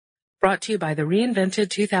Brought to you by the reinvented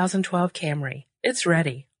 2012 Camry. It's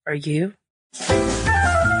ready. Are you?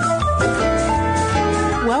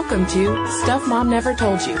 Welcome to Stuff Mom Never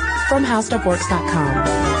Told You from HowStuffWorks.com.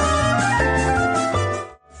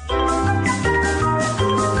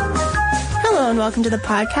 Hello and welcome to the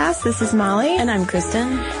podcast. This is Molly. And I'm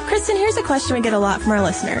Kristen. Kristen, here's a question we get a lot from our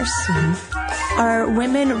listeners. Are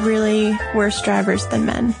women really worse drivers than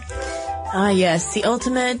men? Yes, the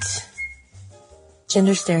ultimate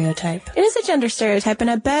gender stereotype. It is a gender stereotype, and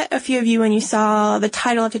I bet a few of you, when you saw the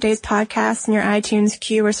title of today's podcast in your iTunes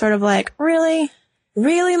queue, were sort of like, really?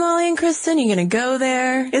 Really, Molly and Kristen? You're going to go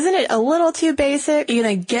there? Isn't it a little too basic? You're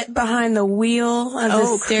going to get behind the wheel of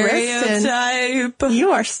the stereotype? Kristen,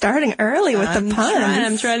 you are starting early with the puns.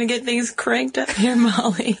 I'm trying to get things cranked up here,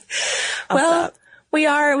 Molly. Well, we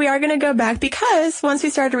are going to go back because once we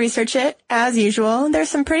started to research it, as usual, there's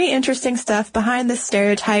some pretty interesting stuff behind this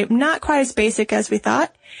stereotype, not quite as basic as we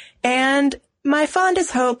thought. And my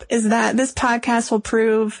fondest hope is that this podcast will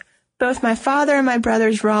prove both my father and my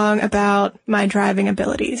brothers wrong about my driving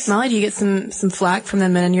abilities. Molly, do you get some flack from the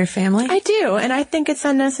men in your family? I do, and I think it's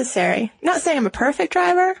unnecessary. I'm not saying I'm a perfect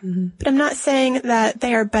driver, but I'm not saying that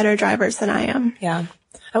they are better drivers than I am. Yeah.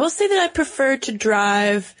 I will say that I prefer to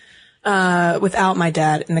drive without my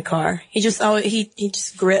dad in the car. He just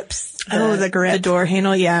grips the grip. The door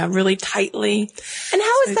handle, really tightly. And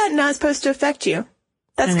how is that not supposed to affect you?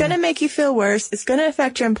 That's going to make you feel worse. It's going to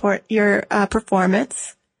affect your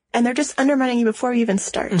performance. And they're just undermining you before you even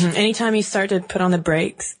start. Mm-hmm. Anytime you start to put on the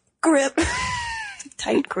brakes, grip.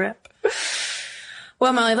 Tight grip.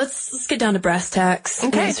 Well, Molly, let's get down to brass tacks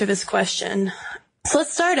and answer this question. So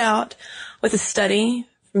let's start out with a study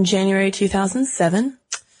from January 2007.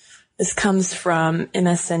 This comes from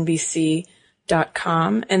MSNBC.com,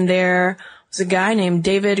 and there was a guy named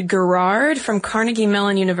David Gerard from Carnegie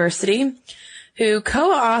Mellon University who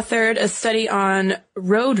co-authored a study on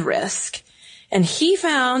road risk, and he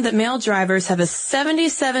found that male drivers have a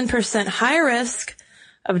 77% higher risk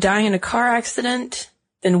of dying in a car accident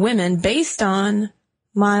than women based on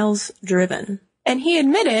miles driven. And he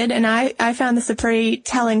admitted, and I found this a pretty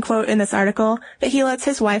telling quote in this article, that he lets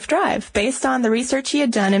his wife drive based on the research he had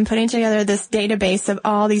done in putting together this database of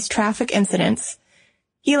all these traffic incidents.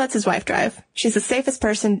 He lets his wife drive. She's the safest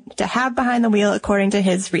person to have behind the wheel according to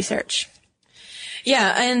his research.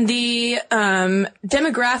 Yeah, and the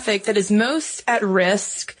demographic that is most at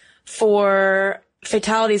risk for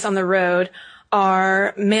fatalities on the road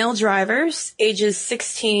are male drivers ages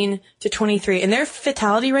 16 to 23, and their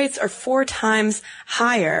fatality rates are 4 times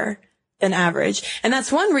higher than average. And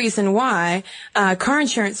that's one reason why car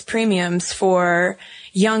insurance premiums for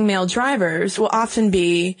young male drivers will often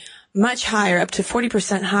be much higher, up to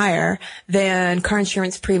 40% higher than car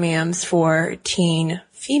insurance premiums for teen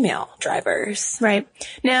female drivers. Right.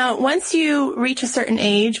 Now, once you reach a certain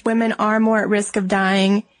age, women are more at risk of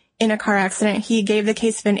dying in a car accident. He gave the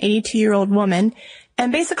case of an 82-year-old woman,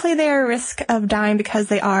 and basically they are at risk of dying because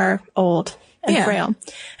they are old and frail.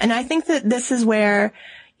 And I think that this is where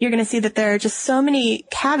you're going to see that there are just so many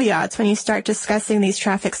caveats when you start discussing these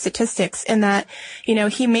traffic statistics, in that,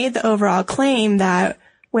 he made the overall claim that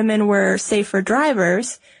women were safer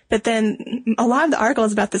drivers, but then a lot of the article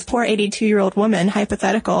is about this poor 82-year-old woman,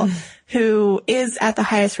 hypothetical, who is at the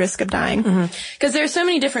highest risk of dying. Because there are so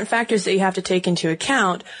many different factors that you have to take into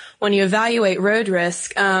account when you evaluate road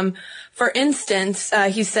risk. For instance,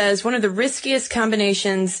 he says one of the riskiest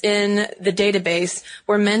combinations in the database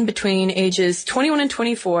were men between ages 21 and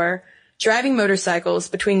 24 driving motorcycles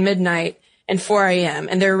between midnight and 4 a.m.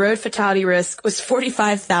 And their road fatality risk was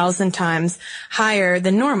 45,000 times higher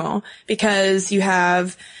than normal, because you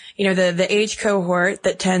have, the age cohort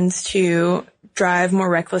that tends to drive more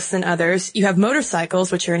reckless than others. You have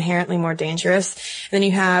motorcycles, which are inherently more dangerous. And then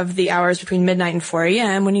you have the hours between midnight and 4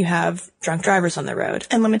 a.m. when you have drunk drivers on the road.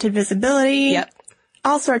 And limited visibility. Yep.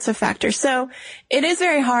 All sorts of factors. So it is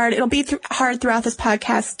very hard. It'll be hard throughout this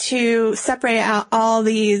podcast to separate out all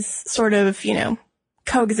these sort of,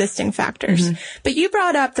 coexisting factors. But you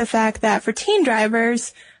brought up the fact that for teen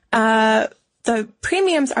drivers, the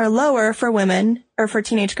premiums are lower for women or for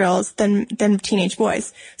teenage girls than teenage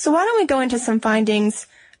boys. So why don't we go into some findings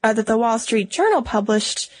that the Wall Street Journal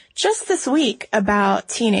published just this week about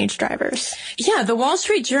teenage drivers? Yeah, the Wall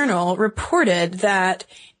Street Journal reported that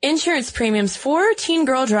insurance premiums for teen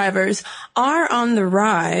girl drivers are on the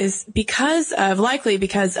rise likely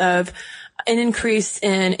because of an increase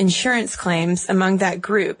in insurance claims among that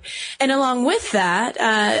group. And along with that,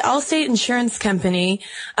 Allstate Insurance Company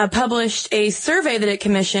published a survey that it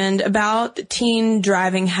commissioned about teen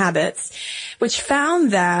driving habits, which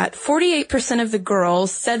found that 48% of the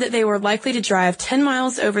girls said that they were likely to drive 10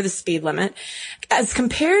 miles over the speed limit, as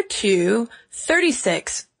compared to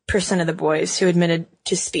 36% of the boys who admitted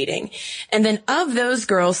to speeding. And then of those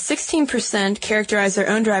girls, 16% characterized their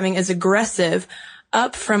own driving as aggressive,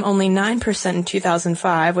 up from only 9% in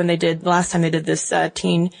 2005 when last time they did this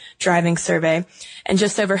teen driving survey. And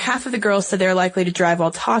just over half of the girls said they're likely to drive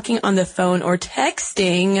while talking on the phone or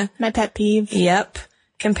texting. My pet peeve. Yep.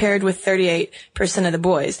 Compared with 38% of the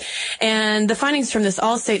boys. And the findings from this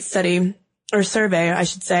Allstate study, or survey, I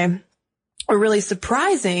should say, are really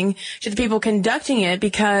surprising to the people conducting it,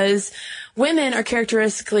 because women are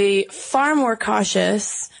characteristically far more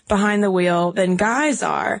cautious behind the wheel than guys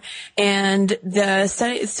are. And the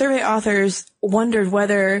survey authors wondered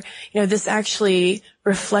whether, this actually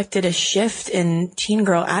reflected a shift in teen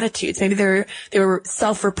girl attitudes. Maybe they were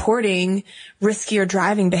self-reporting riskier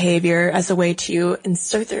driving behavior as a way to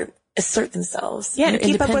assert themselves. Yeah, to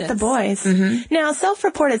keep up with the boys. Mm-hmm. Now,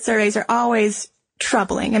 self-reported surveys are always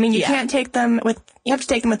troubling. I mean, you have to take them with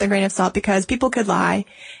a grain of salt, because people could lie,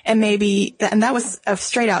 and that was a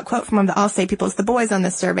straight out quote from one of the Allstate people. The boys on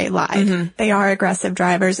this survey lied. Mm-hmm. They are aggressive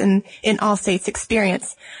drivers in Allstate's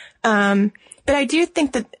experience. But I do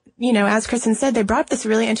think that, as Kristen said, they brought up this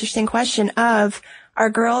really interesting question of,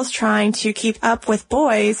 are girls trying to keep up with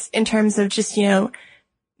boys in terms of just,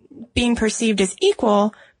 being perceived as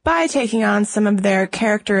equal by taking on some of their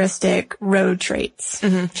characteristic road traits.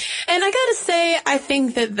 Mm-hmm. And I gotta say, I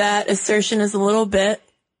think that assertion is a little bit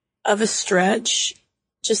of a stretch.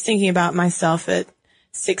 Just thinking about myself at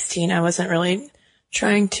 16, I wasn't really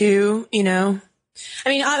trying to, I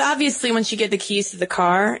mean, obviously once you get the keys to the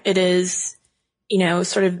car, it is,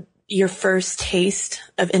 sort of your first taste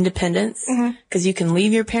of independence, because you can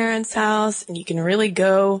leave your parents' house and you can really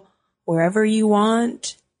go wherever you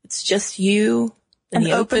want. It's just you. An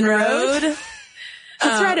open road. Let's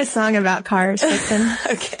write a song about cars, Kristen.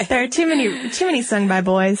 Okay. There are too many sung by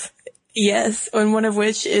boys. Yes, and one of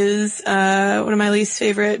which is one of my least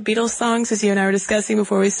favorite Beatles songs, as you and I were discussing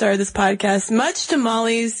before we started this podcast. Much to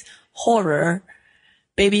Molly's horror,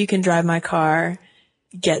 "Baby You Can Drive My Car"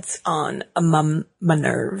 gets on my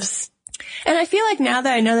nerves. And I feel like now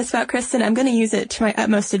that I know this about Kristen, I'm going to use it to my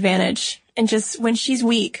utmost advantage. And just when she's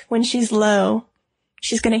weak, when she's low,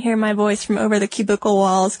 she's going to hear my voice from over the cubicle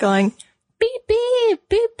walls going, beep, beep,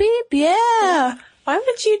 beep, beep, yeah. Why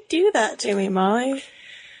would you do that to me, Molly?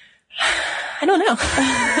 I don't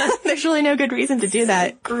know. There's really no good reason to do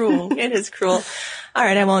that. Cruel. It is cruel. All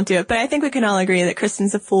right, I won't do it. But I think we can all agree that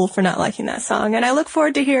Kristen's a fool for not liking that song. And I look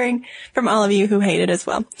forward to hearing from all of you who hate it as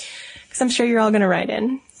well, because I'm sure you're all going to write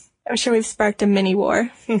in. I'm sure we've sparked a mini war.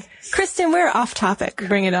 Kristen, we're off topic.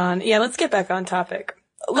 Bring it on. Yeah, let's get back on topic.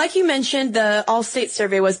 Like you mentioned, the Allstate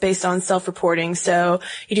survey was based on self-reporting, so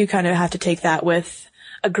you do kind of have to take that with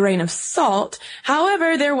a grain of salt.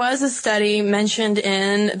 However, there was a study mentioned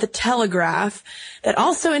in The Telegraph that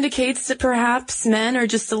also indicates that perhaps men are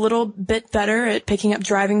just a little bit better at picking up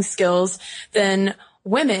driving skills than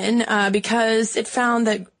women, because it found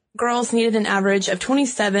that girls needed an average of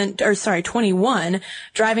 21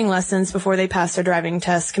 driving lessons before they passed their driving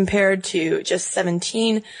test, compared to just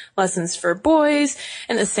 17 lessons for boys.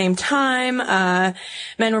 And at the same time,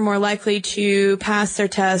 men were more likely to pass their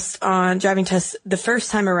driving tests the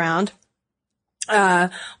first time around,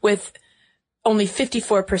 with only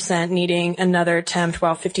 54% needing another attempt,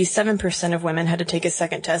 while 57% of women had to take a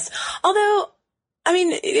second test. Although, I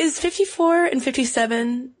mean, is 54 and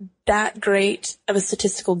 57 that great of a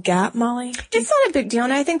statistical gap, Molly? It's not a big deal.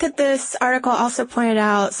 And I think that this article also pointed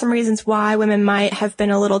out some reasons why women might have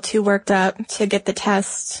been a little too worked up to get the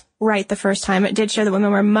test right the first time. It did show that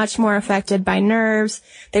women were much more affected by nerves.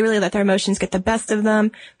 They really let their emotions get the best of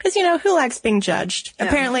them. Because, who likes being judged? Yeah.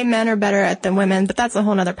 Apparently men are better at than women, but that's a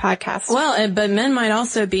whole nother podcast. Well, but men might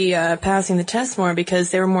also be passing the test more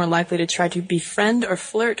because they were more likely to try to befriend or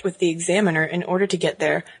flirt with the examiner in order to get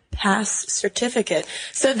their pass certificate.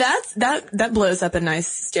 So that blows up a nice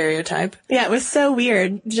stereotype. Yeah, it was so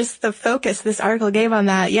weird. Just the focus this article gave on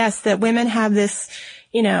that. Yes, that women have this,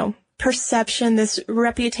 perception, this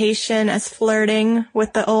reputation as flirting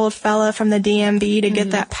with the old fella from the DMV to get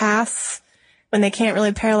that pass when they can't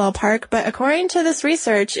really parallel park. But according to this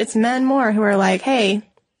research, it's men more who are like, hey,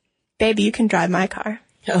 baby, you can drive my car.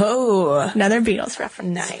 Oh. Another Beatles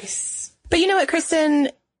reference. Nice. But you know what, Kristen?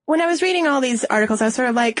 When I was reading all these articles, I was sort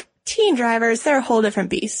of like, teen drivers, they're a whole different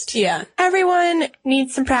beast. Yeah. Everyone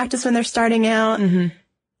needs some practice when they're starting out. Mm-hmm.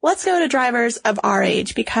 let's go to drivers of our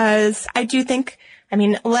age, because I do think,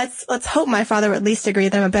 let's hope my father would at least agree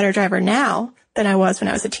that I'm a better driver now than I was when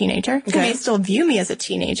I was a teenager. Okay. He may still view me as a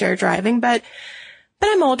teenager driving, but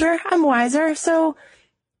I'm older, I'm wiser, so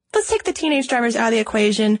let's take the teenage drivers out of the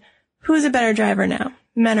equation. Who's a better driver now,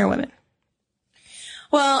 men or women?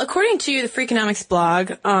 Well, according to the Freakonomics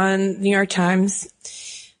blog on New York Times,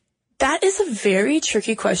 that is a very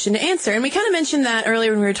tricky question to answer. And we kind of mentioned that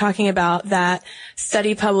earlier when we were talking about that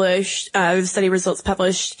study study results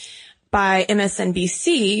published by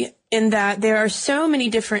MSNBC, in that there are so many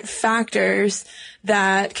different factors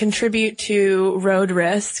that contribute to road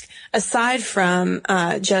risk aside from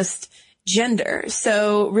just gender.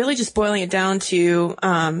 So really just boiling it down to,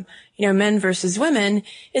 men versus women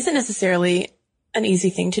isn't necessarily an easy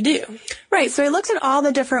thing to do. Right. So he looks at all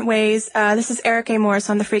the different ways. This is Eric A. Morris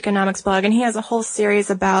on the Freakonomics blog, and he has a whole series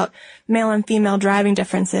about male and female driving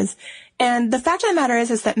differences. And the fact of the matter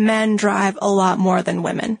is that men drive a lot more than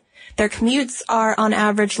women. Their commutes are on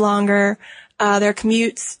average longer. Their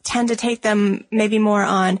commutes tend to take them maybe more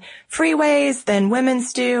on freeways than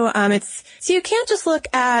women's do. So you can't just look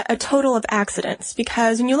at a total of accidents,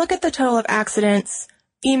 because when you look at the total of accidents,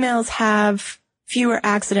 females have fewer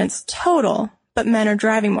accidents total, but men are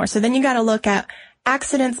driving more. So then you got to look at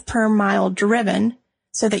accidents per mile driven,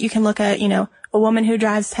 so that you can look at, a woman who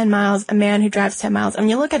drives 10 miles, a man who drives 10 miles. And when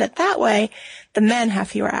you look at it that way, the men have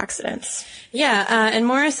fewer accidents. Yeah, and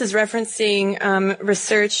Morris is referencing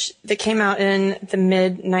research that came out in the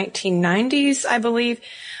mid-1990s, I believe,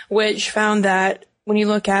 which found that when you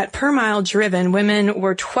look at per mile driven, women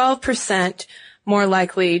were 12% more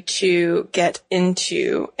likely to get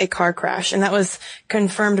into a car crash. And that was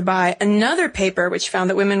confirmed by another paper which found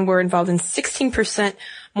that women were involved in 16%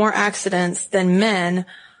 more accidents than men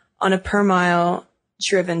on a per mile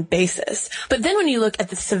driven basis. But then when you look at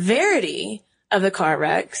the severity of the car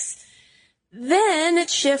wrecks, then it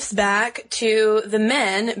shifts back to the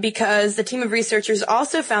men, because the team of researchers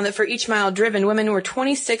also found that for each mile driven, women were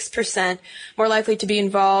 26% more likely to be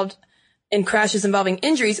involved in crashes involving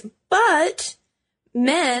injuries, but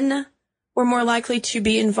men were more likely to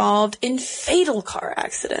be involved in fatal car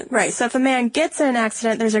accidents. Right. So if a man gets in an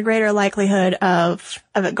accident, there's a greater likelihood of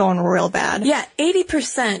it going real bad. Yeah,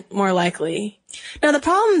 80% more likely. Now, the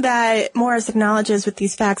problem that Morris acknowledges with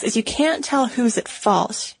these facts is you can't tell who's at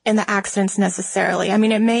fault in the accidents necessarily. It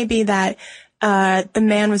may be that the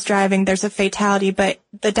man was driving, there's a fatality, but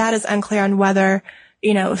the data is unclear on whether,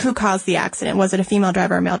 who caused the accident. Was it a female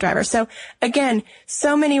driver or a male driver? So again,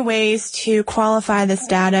 so many ways to qualify this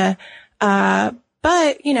data. But,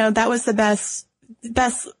 that was the best,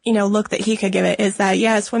 look that he could give it, is that,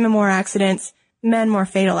 yes, women more accidents, men more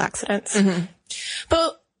fatal accidents. Mm-hmm.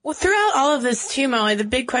 But throughout all of this too, Molly, the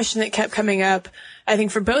big question that kept coming up, I think,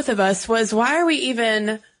 for both of us was, why are we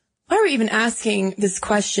even asking this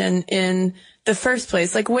question in the first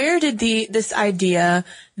place? Like, where did this idea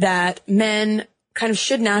that men kind of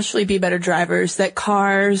should naturally be better drivers, that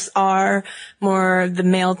cars are more in the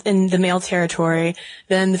male territory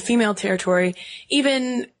than the female territory,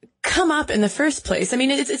 even come up in the first place?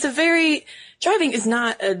 Driving is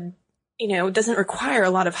not it doesn't require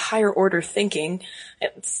a lot of higher order thinking.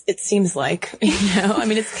 It seems like,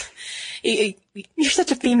 you're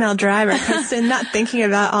such a female driver, Kristen, not thinking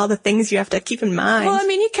about all the things you have to keep in mind. Well,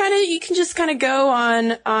 you can just kind of go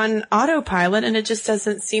on autopilot, and it just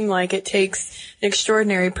doesn't seem like it takes an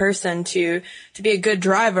extraordinary person to be a good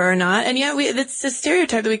driver or not. And yet it's a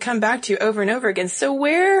stereotype that we come back to over and over again. So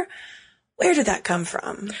where did that come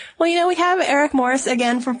from? Well, we have Eric Morris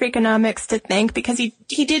again from Freakonomics to thank, because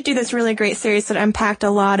he did do this really great series that unpacked a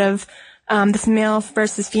lot of this male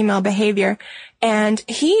versus female behavior. And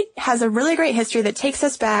he has a really great history that takes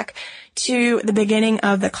us back to the beginning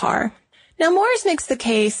of the car. Now, Morris makes the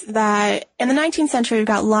case that in the 19th century, we've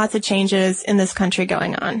got lots of changes in this country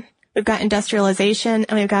going on. We've got industrialization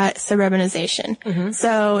and we've got suburbanization. Mm-hmm.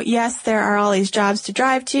 So yes, there are all these jobs to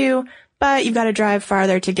drive to, but you've got to drive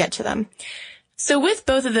farther to get to them. So with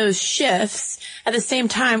both of those shifts, at the same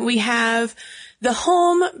time, we have the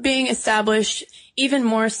home being established even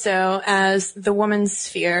more so as the woman's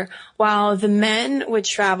sphere, while the men would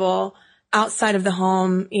travel outside of the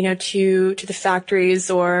home, to the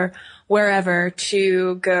factories or wherever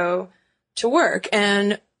to go to work.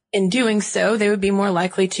 And in doing so, they would be more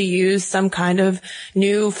likely to use some kind of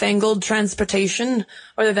newfangled transportation,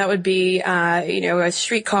 whether that would be, a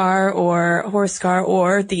streetcar or a horse car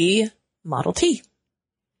or the Model T.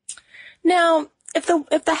 Now, if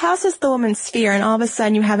the house is the woman's sphere and all of a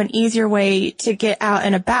sudden you have an easier way to get out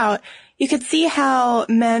and about, you could see how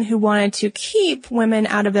men who wanted to keep women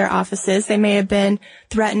out of their offices, they may have been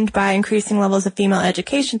threatened by increasing levels of female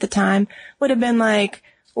education at the time, would have been like,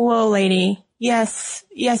 whoa, lady, yes,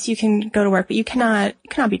 you can go to work, but you cannot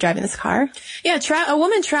be driving this car. Yeah, a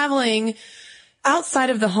woman traveling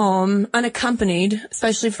outside of the home, unaccompanied,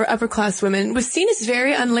 especially for upper-class women, was seen as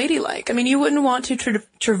very unladylike. I mean, you wouldn't want to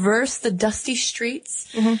traverse the dusty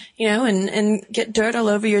streets, and get dirt all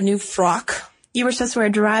over your new frock. You were supposed to wear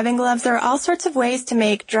driving gloves. There are all sorts of ways to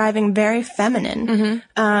make driving very feminine,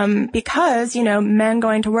 because, men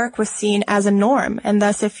going to work was seen as a norm. And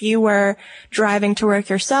thus, if you were driving to work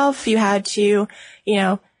yourself, you had to,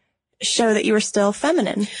 show that you were still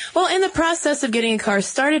feminine. Well, in the process of getting a car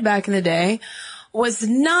started back in the day was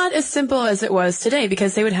not as simple as it was today,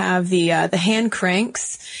 because they would have the hand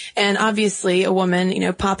cranks, and obviously a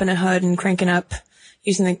woman, popping a hood and cranking up,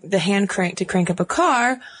 using the hand crank to crank up a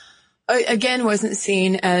car, again, wasn't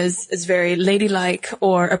seen as very ladylike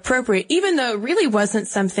or appropriate, even though it really wasn't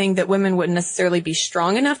something that women wouldn't necessarily be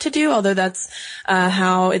strong enough to do, although that's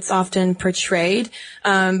how it's often portrayed.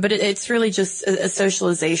 But it's really just a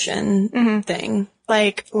socialization thing.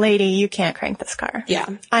 Like, lady, you can't crank this car. Yeah.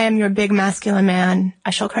 I am your big masculine man. I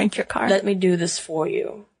shall crank your car. Let me do this for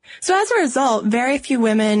you. So as a result, very few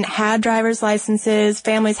women had driver's licenses.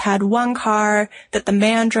 Families had one car that the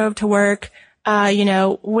man drove to work.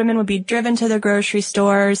 Women would be driven to their grocery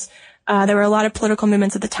stores. There were a lot of political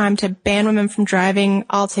movements at the time to ban women from driving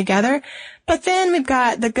altogether. But then we've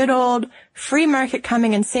got the good old free market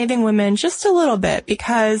coming and saving women just a little bit,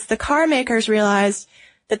 because the car makers realized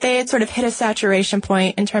that they had sort of hit a saturation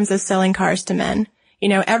point in terms of selling cars to men.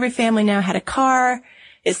 Every family now had a car.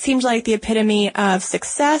 It seemed like the epitome of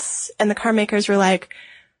success, and the car makers were like,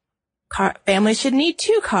 families should need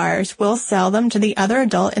 2 cars. We'll sell them to the other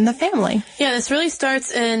adult in the family. Yeah, this really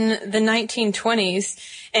starts in the 1920s,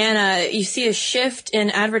 and you see a shift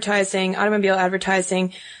in advertising, automobile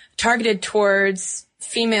advertising, targeted towards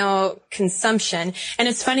female consumption. And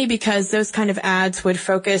it's funny because those kind of ads would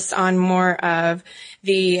focus on more of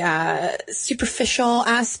the superficial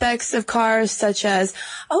aspects of cars, such as,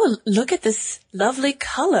 oh, look at this lovely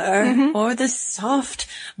color, or this soft,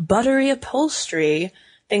 buttery upholstery.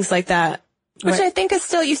 Things like that. Which I think is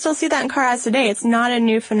you still see that in car ads today. It's not a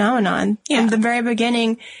new phenomenon. Yeah. From the very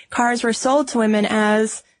beginning, cars were sold to women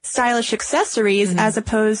as stylish accessories as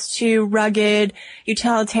opposed to rugged,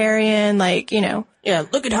 utilitarian, Yeah,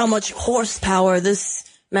 look at how much horsepower this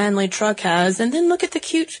manly truck has, and then look at the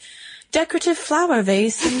cute decorative flower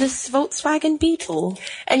vase in this Volkswagen Beetle.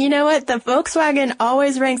 And you know what? The Volkswagen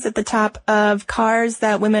always ranks at the top of cars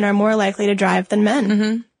that women are more likely to drive than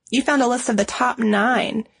men. You found a list of the top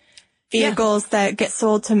 9 vehicles that get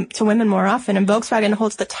sold to women more often, and Volkswagen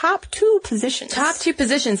holds the top 2 positions. Top 2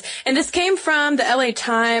 positions. And this came from the LA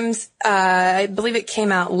Times. I believe it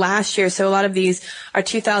came out last year, so a lot of these are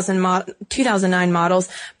 2009 models.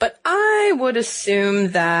 But I would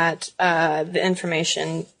assume that the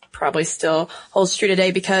information probably still holds true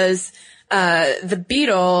today, because the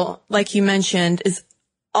Beetle, like you mentioned, is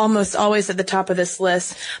almost always at the top of this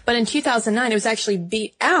list. But in 2009, it was actually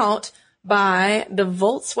beat out by the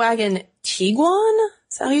Volkswagen Tiguan.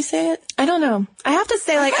 Is that how you say it? I don't know. I have to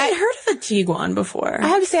say, I hadn't heard of the Tiguan before. I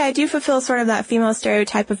have to say, I do fulfill sort of that female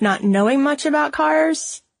stereotype of not knowing much about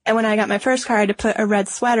cars. And when I got my first car, I had to put a red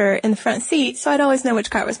sweater in the front seat, so I'd always know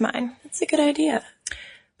which car was mine. That's a good idea.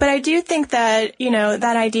 But I do think that,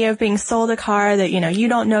 that idea of being sold a car that, you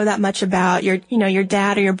don't know that much about, your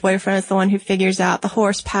dad or your boyfriend is the one who figures out the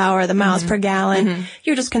horsepower, the miles per gallon.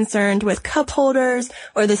 You're just concerned with cup holders,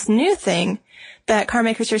 or this new thing that car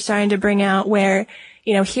makers are starting to bring out where,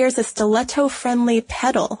 here's a stiletto-friendly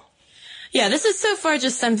pedal. Yeah, this is so far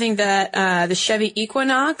just something that the Chevy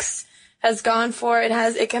Equinox has gone for.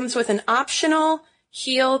 It comes with an optional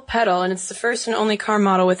heel pedal, and it's the first and only car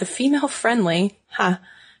model with a female-friendly,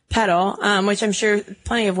 pedal, which I'm sure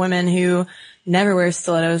plenty of women who never wear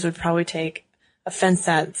stilettos would probably take offense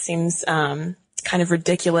at. It seems kind of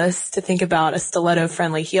ridiculous to think about a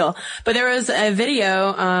stiletto-friendly heel. But there was a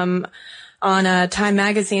video on Time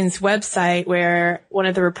Magazine's website where one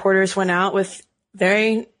of the reporters went out with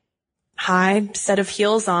very high set of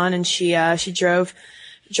heels on, and she drove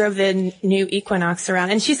the new Equinox around.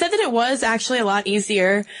 And she said that it was actually a lot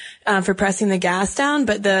easier for pressing the gas down,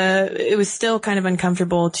 but it was still kind of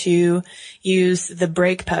uncomfortable to use the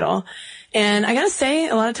brake pedal. And I gotta say,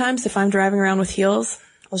 a lot of times if I'm driving around with heels,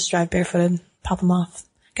 I'll just drive barefooted, pop them off.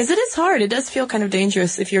 Because it is hard. It does feel kind of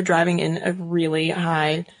dangerous if you're driving in a really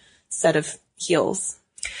high set of heels.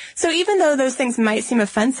 So even though those things might seem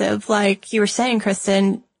offensive, like you were saying,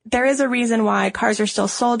 Kristen, there is a reason why cars are still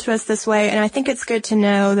sold to us this way. And I think it's good to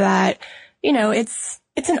know that,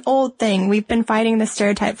 it's an old thing. We've been fighting this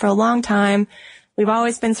stereotype for a long time. We've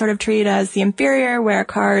always been sort of treated as the inferior, where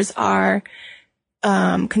cars are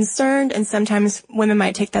concerned, and sometimes women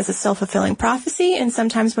might take that as a self-fulfilling prophecy, and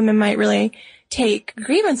sometimes women might really take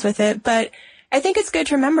grievance with it. But I think it's good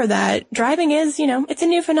to remember that driving is, it's a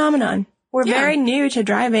new phenomenon. We're very new to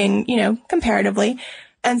driving, comparatively.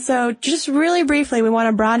 And so just really briefly, we want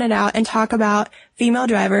to broaden it out and talk about female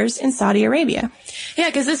drivers in Saudi Arabia. Yeah,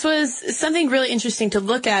 because this was something really interesting to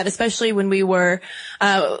look at, especially when we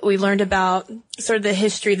learned about sort of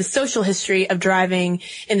the social history of driving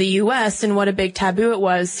in the U.S. and what a big taboo it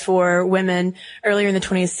was for women earlier in the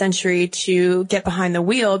 20th century to get behind the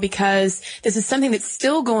wheel, because this is something that's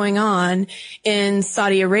still going on in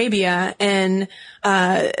Saudi Arabia, and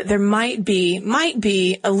there might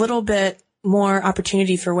be a little bit more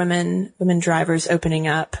opportunity for women drivers opening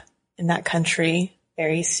up in that country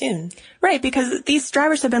very soon. Right, because these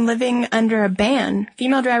drivers have been living under a ban.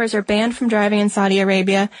 Female drivers are banned from driving in Saudi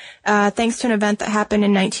Arabia, thanks to an event that happened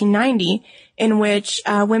in 1990, in which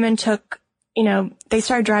women they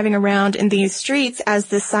started driving around in these streets as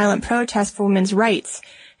this silent protest for women's rights.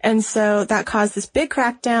 And so that caused this big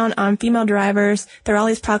crackdown on female drivers. There were all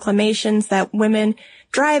these proclamations that women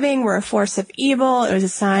driving were a force of evil. It was a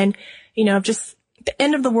sign of just the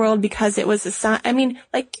end of the world, because it was a sign. I mean,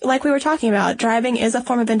 like we were talking about, driving is a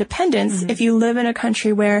form of independence. Mm-hmm. If you live in a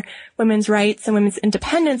country where women's rights and women's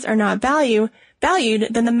independence are not valued,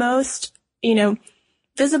 then the most,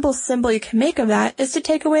 visible symbol you can make of that is to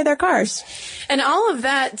take away their cars. And all of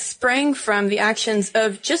that sprang from the actions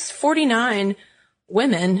of just 49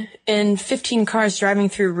 women in 15 cars driving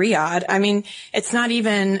through Riyadh. I mean, it's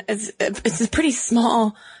a pretty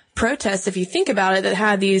small protest, if you think about it, that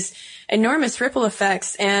had these enormous ripple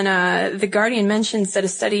effects. And The Guardian mentions that a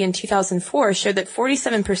study in 2004 showed that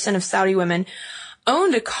 47% of Saudi women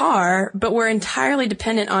owned a car, but were entirely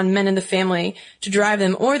dependent on men in the family to drive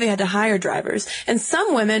them, or they had to hire drivers. And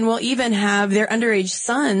some women will even have their underage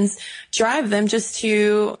sons drive them just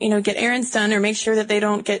to, get errands done or make sure that they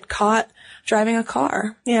don't get caught driving a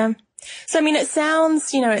car. Yeah. So, I mean, it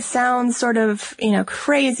sounds sort of,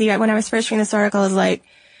 crazy. When I was first reading this article, I was like,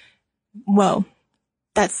 whoa,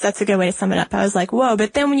 that's a good way to sum it up. I was like, whoa.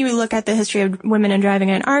 But then when you look at the history of women and driving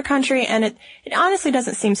in our country, and it honestly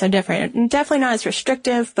doesn't seem so different. And definitely not as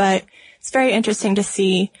restrictive, but it's very interesting to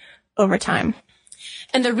see over time.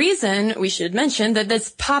 And the reason we should mention that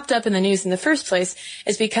this popped up in the news in the first place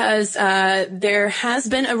is because there has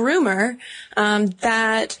been a rumor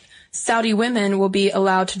that Saudi women will be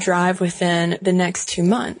allowed to drive within the next 2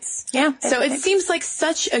 months. Yeah. So it seems like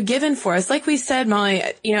such a given for us. Like we said, Molly,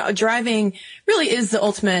 driving really is the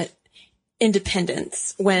ultimate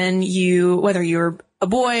independence whether you're a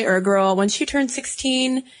boy or a girl, once you turn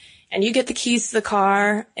 16 and you get the keys to the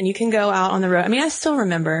car and you can go out on the road. I mean, I still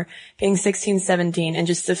remember being 16, 17 and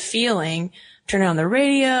just the feeling, turning on the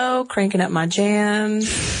radio, cranking up my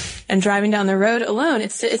jams, and driving down the road alone.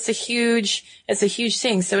 It's a huge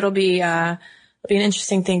thing. So it'll be an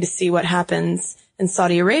interesting thing to see what happens in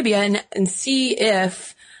Saudi Arabia and see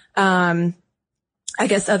if, I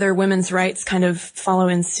guess other women's rights kind of follow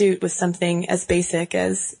in suit with something as basic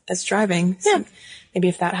as driving. So yeah. Maybe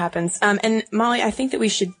if that happens. And Molly, I think that we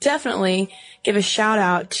should definitely give a shout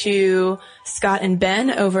out to Scott and Ben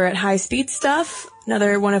over at High Speed Stuff,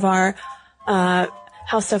 another one of our,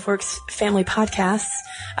 How Stuff Works family podcasts,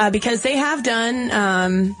 because they have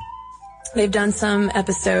done, they've done some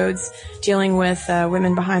episodes dealing with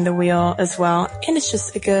women behind the wheel as well. And it's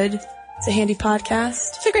just it's a handy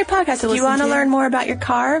podcast. It's a great podcast. If you want to learn more about your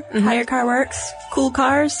car, how your car works, cool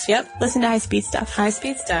cars, listen to High Speed Stuff. High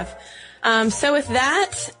Speed Stuff. So with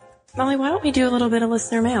that, Molly, why don't we do a little bit of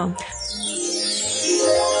listener mail?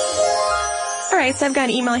 All right, so I've got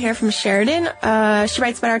an email here from Sheridan. She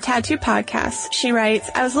writes about our tattoo podcast. She writes,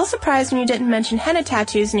 I was a little surprised when you didn't mention henna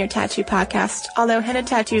tattoos in your tattoo podcast. Although henna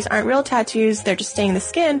tattoos aren't real tattoos, they're just staining the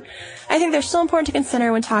skin, I think they're still important to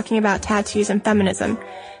consider when talking about tattoos and feminism.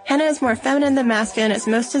 Henna is more feminine than masculine, as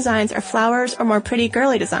most designs are flowers or more pretty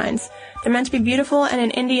girly designs. They're meant to be beautiful and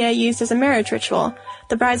in India used as a marriage ritual.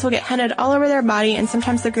 The brides will get hennaed all over their body, and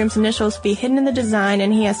sometimes the groom's initials will be hidden in the design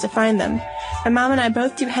and he has to find them. My mom and I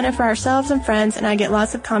both do henna for ourselves and friends, and I get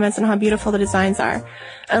lots of comments on how beautiful the designs are.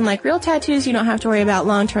 Unlike real tattoos, you don't have to worry about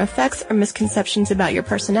long-term effects or misconceptions about your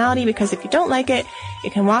personality, because if you don't like it,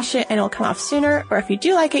 you can wash it and it'll come off sooner, or if you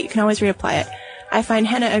do like it, you can always reapply it. I find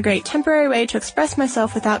henna a great temporary way to express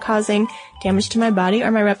myself without causing damage to my body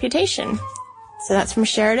or my reputation. So that's from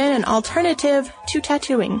Sheridan, an alternative to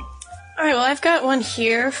tattooing. All right, well, I've got one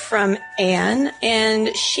here from Anne,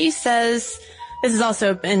 and she says, this is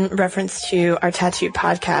also in reference to our tattoo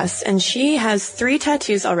podcast, and she has 3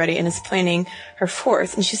 tattoos already and is planning her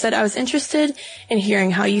 4th. And she said, I was interested in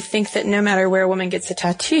hearing how you think that no matter where a woman gets a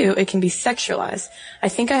tattoo, it can be sexualized. I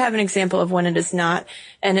think I have an example of when it is not,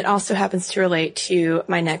 and it also happens to relate to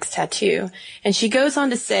my next tattoo. And she goes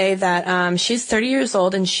on to say that she's 30 years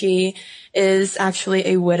old, and she is actually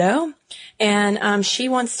a widow. And she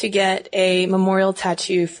wants to get a memorial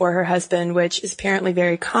tattoo for her husband, which is apparently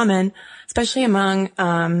very common, especially among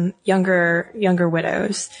younger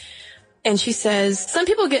widows. And she says, some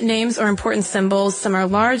people get names or important symbols. Some are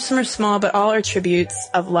large, some are small, but all are tributes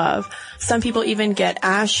of love. Some people even get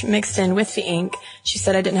ash mixed in with the ink. She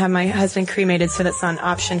said, I didn't have my husband cremated, so that's not an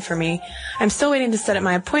option for me. I'm still waiting to set up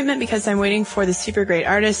my appointment because I'm waiting for the super great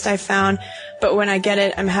artist I found. But when I get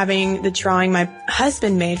it, I'm having the drawing my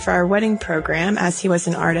husband made for our wedding program, as he was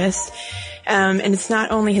an artist. And it's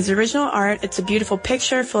not only his original art, it's a beautiful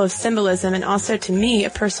picture full of symbolism, and also to me, a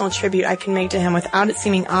personal tribute I can make to him without it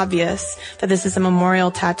seeming obvious that this is a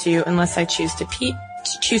memorial tattoo unless I choose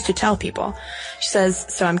to tell people. She says,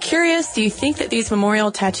 so I'm curious, do you think that these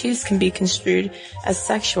memorial tattoos can be construed as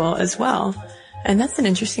sexual as well? And that's an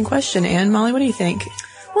interesting question. Anne, Molly, what do you think?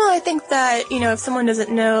 Well, I think that, if someone doesn't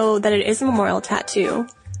know that it is a memorial tattoo,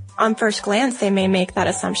 on first glance, they may make that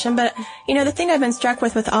assumption. But, the thing I've been struck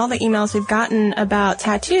with all the emails we've gotten about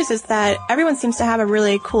tattoos is that everyone seems to have a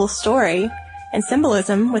really cool story and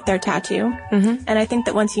symbolism with their tattoo. Mm-hmm. And I think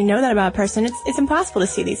that once you know that about a person, it's impossible to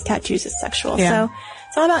see these tattoos as sexual. Yeah. So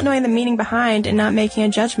it's all about knowing the meaning behind and not making a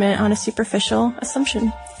judgment on a superficial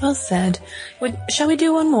assumption. Well said. Shall we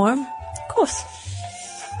do one more? Of course.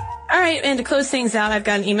 All right, and to close things out, I've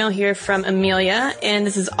got an email here from Amelia, and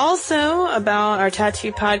this is also about our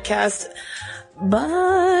tattoo podcast,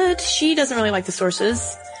 but she doesn't really like the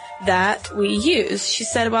sources that we use. She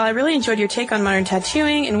said, while I really enjoyed your take on modern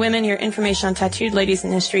tattooing and women, your information on tattooed ladies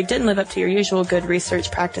in history didn't live up to your usual good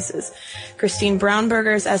research practices. Christine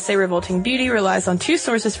Brownberger's essay, Revolting Beauty, relies on 2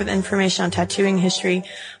 sources for the information on tattooing history,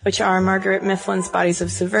 which are Margaret Mifflin's Bodies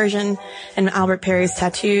of Subversion and Albert Perry's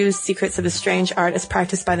Tattoos, Secrets of the Strange Art as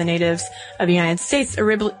Practiced by the Natives of the United States,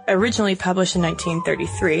 originally published in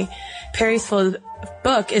 1933. Perry's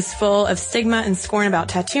book is full of stigma and scorn about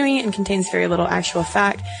tattooing and contains very little actual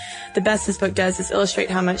fact. The best this book does is illustrate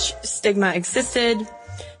how much stigma existed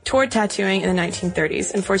toward tattooing in the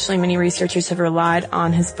 1930s. Unfortunately, many researchers have relied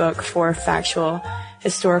on his book for factual,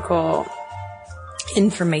 historical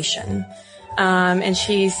information. And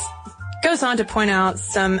she goes on to point out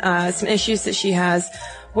some issues that she has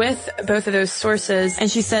with both of those sources. And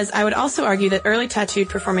she says, I would also argue that early tattooed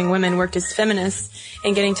performing women worked as feminists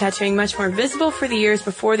in getting tattooing much more visible for the years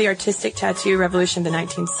before the artistic tattoo revolution of the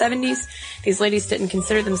 1970s. These ladies didn't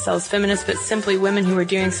consider themselves feminists, but simply women who were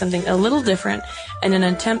doing something a little different in an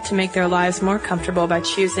attempt to make their lives more comfortable by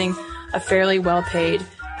choosing a fairly well-paid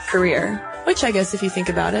career. Which I guess, if you think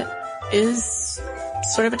about it, is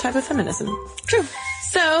sort of a type of feminism. True.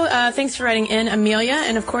 So, thanks for writing in, Amelia.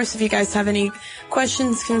 And of course, if you guys have any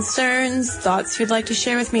questions, concerns, thoughts you'd like to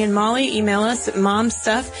share with me and Molly, email us at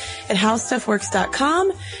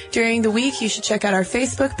momstuff@howstuffworks.com. During the week, you should check out our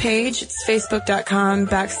Facebook page. It's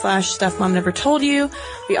facebook.com/stuffmomnevertoldyou.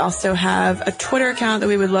 We also have a Twitter account that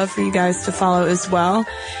we would love for you guys to follow as well.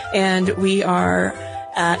 And we are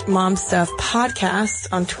at Mom Stuff Podcast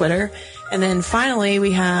on Twitter. And then finally,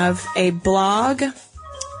 we have a blog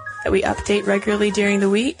that we update regularly during the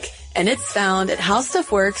week, and it's found at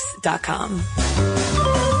howstuffworks.com.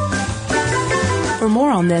 For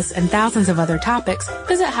more on this and thousands of other topics,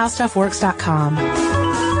 visit howstuffworks.com.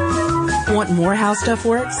 Want more How Stuff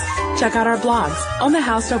Works? Check out our blogs on the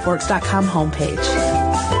howstuffworks.com homepage.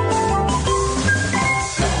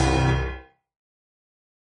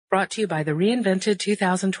 Brought to you by the reinvented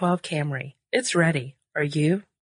 2012 Camry. It's ready. Are you?